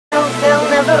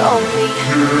together only.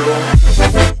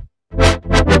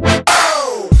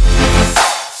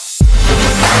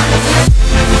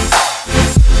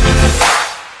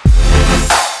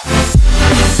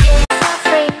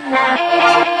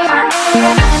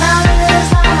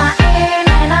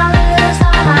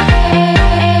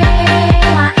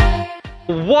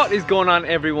 What is going on,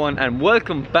 everyone, and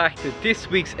welcome back to this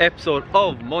week's episode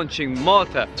of Munching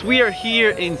Malta. So we are here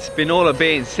in Spinola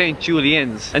Bay in St.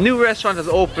 Julian's. A new restaurant has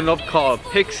opened up called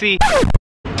Pexxi.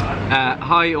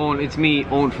 Hi Owen, it's me,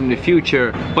 Owen from the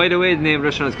future. By the way, the name of the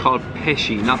restaurant is called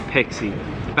Pexxi, not Pexxi.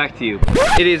 Back to you.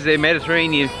 It is a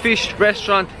Mediterranean fish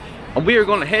restaurant, and we are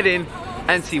going to head in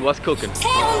and see what's cooking.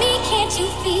 Tell me, can't you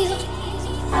feel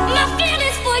my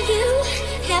feelings for you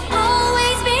have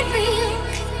always been real?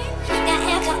 Now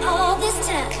after all this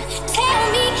time,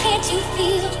 tell me, can't you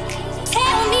feel?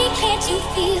 Tell me, can't you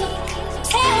feel?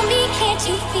 Tell me, can't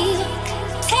you feel?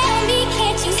 Tell me,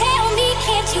 can't you? Tell me,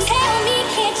 can't you? Tell me,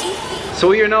 can't you feel? So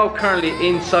we are now currently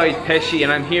inside Pexxi,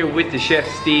 and I'm here with the chef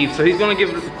Steve. So he's going to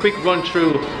give us a quick run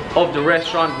through of the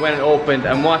restaurant when it opened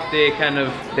and what they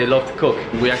love to cook.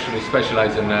 We actually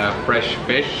specialize in fresh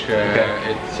fish.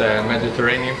 It's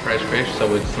Mediterranean fresh fish,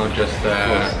 so it's not just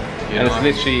and it's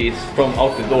literally from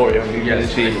out the door. You can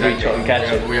literally reach out and catch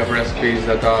it. We have recipes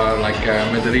that are like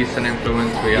Middle Eastern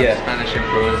influence. We have Spanish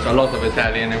influence, a lot of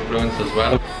Italian influence as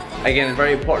well. Again, a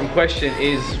very important question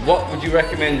is, what would you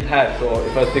recommend to have? So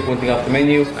if I was to pick one thing off the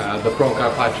menu, the prawn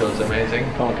carpaccio is amazing.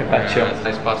 Prawn carpaccio.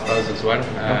 Nice pastas as well.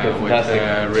 With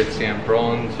Ritzian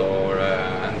prawns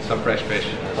and some fresh fish.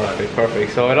 Perfect,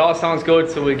 perfect. So it all sounds good.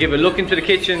 So we'll give a look into the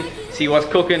kitchen, see what's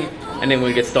cooking, and then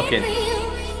we'll get stuck in.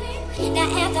 Now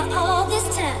after all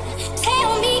this time,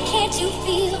 tell me, can't you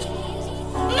feel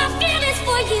my feelings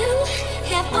for you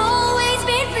have always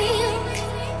been real?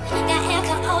 Now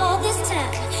after all this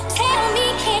time, tell me,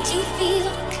 can't you feel?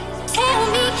 Tell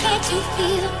me, can't you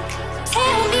feel?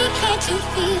 Tell me, can't you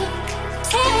feel?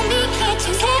 Tell me, can't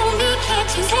you? Tell me,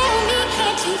 can't you? Tell me,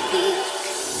 can't you feel?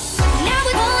 Now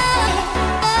we're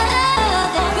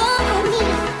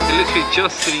They're literally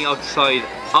just sitting outside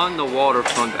on the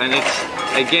waterfront, and it's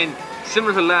again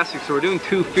similar to last week. So we're doing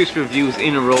two fish reviews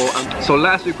in a row. So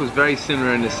last week was very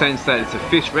similar in the sense that it's a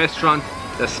fish restaurant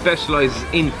that specializes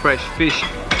in fresh fish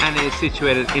and is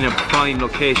situated in a prime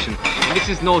location. And this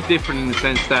is no different in the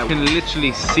sense that you can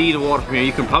literally see the water from here.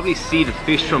 You can probably see the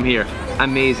fish from here.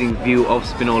 Amazing view of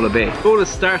Spinola Bay. So the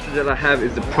starter that I have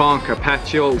is the prawn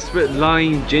carpaccio. It's with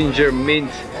lime, ginger,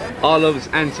 mint, olives,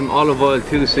 and some olive oil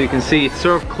too. So you can see it's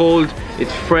served cold,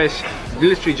 it's fresh,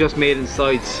 literally just made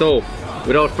inside. So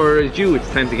without further ado, it's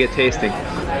time to get tasting.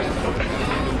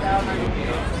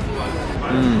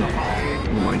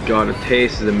 Oh my god, the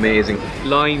taste is amazing.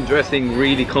 Lime dressing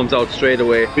really comes out straight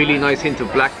away. Really nice hint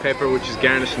of black pepper, which is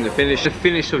garnishing the finish. The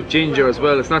finish of ginger as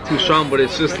well. It's not too strong, but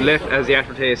it's just left as the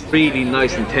aftertaste. Really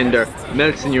nice and tender.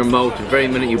 Melts in your mouth the very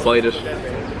minute you bite it.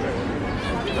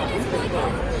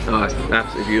 Oh, it's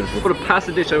absolutely beautiful. For the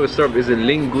pasta dish I was served is a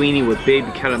linguine with baby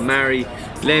calamari,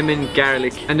 lemon,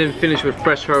 garlic, and then finished with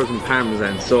fresh herbs and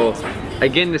parmesan. So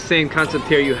again, the same concept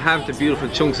here. You have the beautiful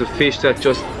chunks of fish that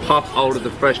just pop out of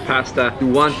the fresh pasta. You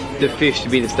want the fish to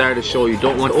be the star of the show. You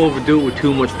don't want to overdo it with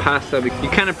too much pasta. You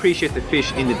can appreciate the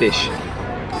fish in the dish.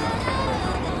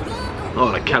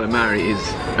 Oh, the calamari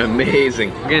is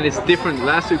amazing. Again, it's different.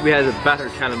 Last week we had a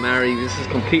battered calamari. This is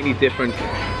completely different.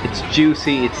 It's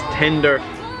juicy, it's tender,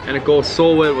 and it goes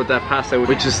so well with that pasta,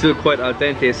 which is still quite al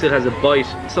dente. It still has a bite.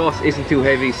 The sauce isn't too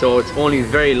heavy, so it's only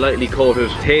very lightly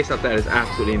coated. The taste of that is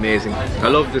absolutely amazing. I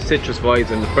love the citrus vibes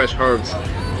and the fresh herbs.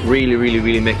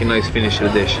 Really make a nice finish to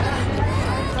the dish.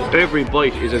 Every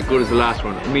bite is as good as the last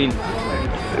one. I mean,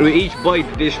 with each bite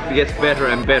the dish gets better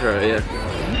and better.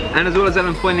 And as well as that,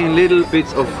 I'm finding little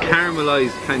bits of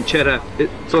caramelized pancetta.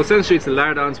 So essentially it's the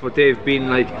lardons, but they've been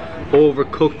like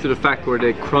overcooked to the fact where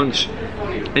they crunch,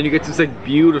 and you get this like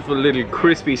beautiful little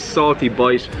crispy salty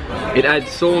bite. It adds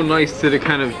so nice to the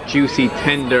kind of juicy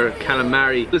tender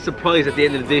calamari. The surprise at the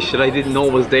end of the dish that I didn't know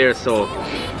was there, so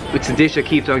it's a dish that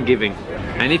keeps on giving.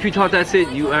 And if you thought that's it,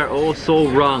 you are oh so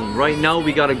wrong. Right now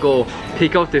we gotta go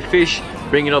pick up the fish,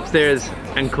 bring it upstairs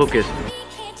and cook it.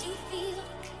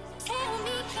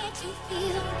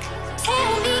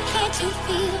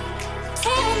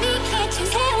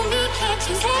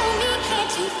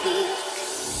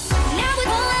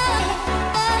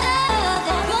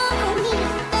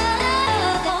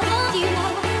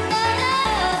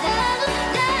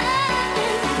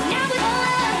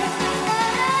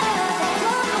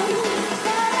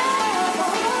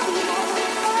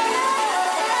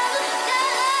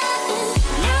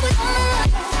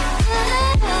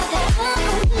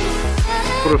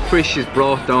 the fish is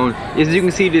brought down. As you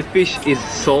can see, the fish is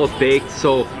salt baked,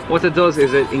 so what that does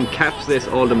is it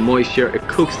encapsulates all the moisture. It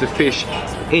cooks the fish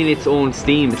in its own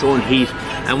steam, its own heat,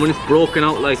 and when it's broken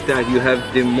out like that, you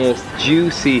have the most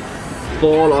juicy,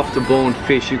 fall off the bone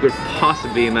fish you could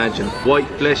possibly imagine. White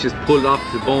flesh is pulled off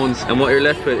the bones, and what you're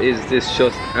left with is this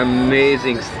just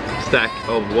amazing stack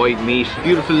of white meat.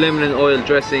 Beautiful lemon and oil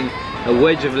dressing, a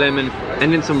wedge of lemon,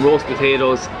 and then some roast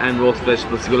potatoes and roast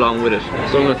vegetables to go along with it.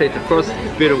 So I'm going to take the first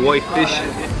bit of white fish,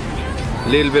 a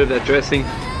little bit of that dressing.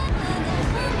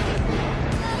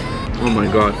 Oh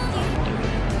my god.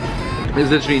 There's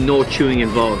literally no chewing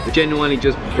involved. It genuinely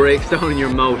just breaks down in your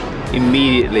mouth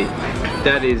immediately.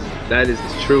 That is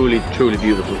truly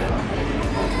beautiful.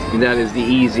 And that is the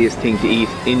easiest thing to eat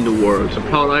in the world. As a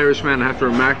proud Irishman, I have to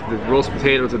remark that the roast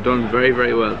potatoes are done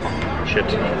very well. Shit.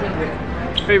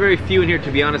 Very few in here,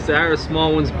 to be honest. There are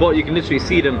small ones, but you can literally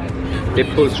see them. They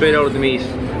pull straight out of the meat,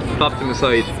 plop them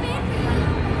aside,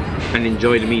 and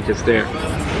enjoy the meat that's there.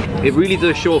 It really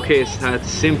does showcase that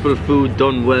simple food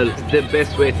done well is the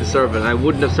best way to serve it. I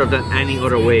wouldn't have served that any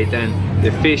other way than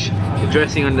the fish, the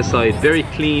dressing on the side. Very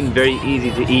clean, very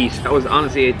easy to eat. That was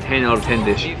honestly a 10 out of 10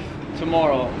 dish. If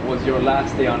tomorrow was your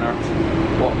last day on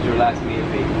earth, what would your last meal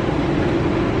be?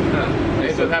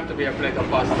 It would have to be a plate of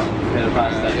pasta. Plate of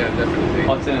pasta? Yeah, definitely.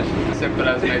 What's in it? Simple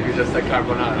as maybe just a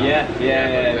carbonara.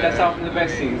 Yeah. That's often the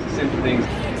best things, the simple things.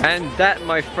 And that,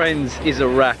 my friends, is a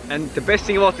wrap. And the best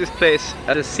thing about this place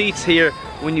are the seats here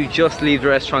when you just leave the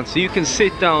restaurant. So you can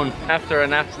sit down after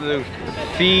an absolute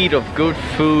feed of good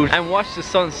food and watch the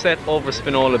sunset over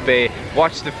Spinola Bay,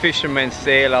 watch the fishermen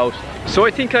sail out. So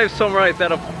I think I've summarized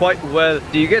that up quite well.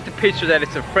 You get the picture that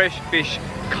it's a fresh fish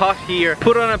caught here,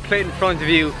 put on a plate in front of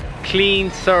you, clean,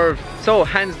 served. So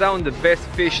hands down the best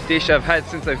fish dish I've had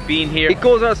since I've been here. It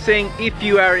goes without saying, if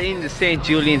you are in the St.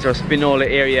 Julian's or Spinola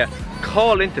area,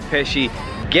 call into Pexxi,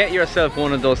 get yourself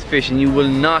one of those fish and you will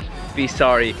not be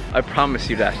sorry, I promise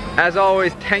you that. As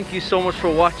always, thank you so much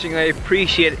for watching. I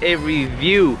appreciate every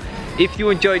view. If you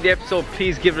enjoyed the episode,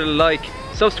 please give it a like,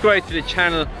 subscribe to the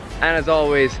channel, and as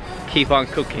always, keep on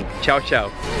cooking. Ciao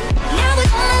ciao.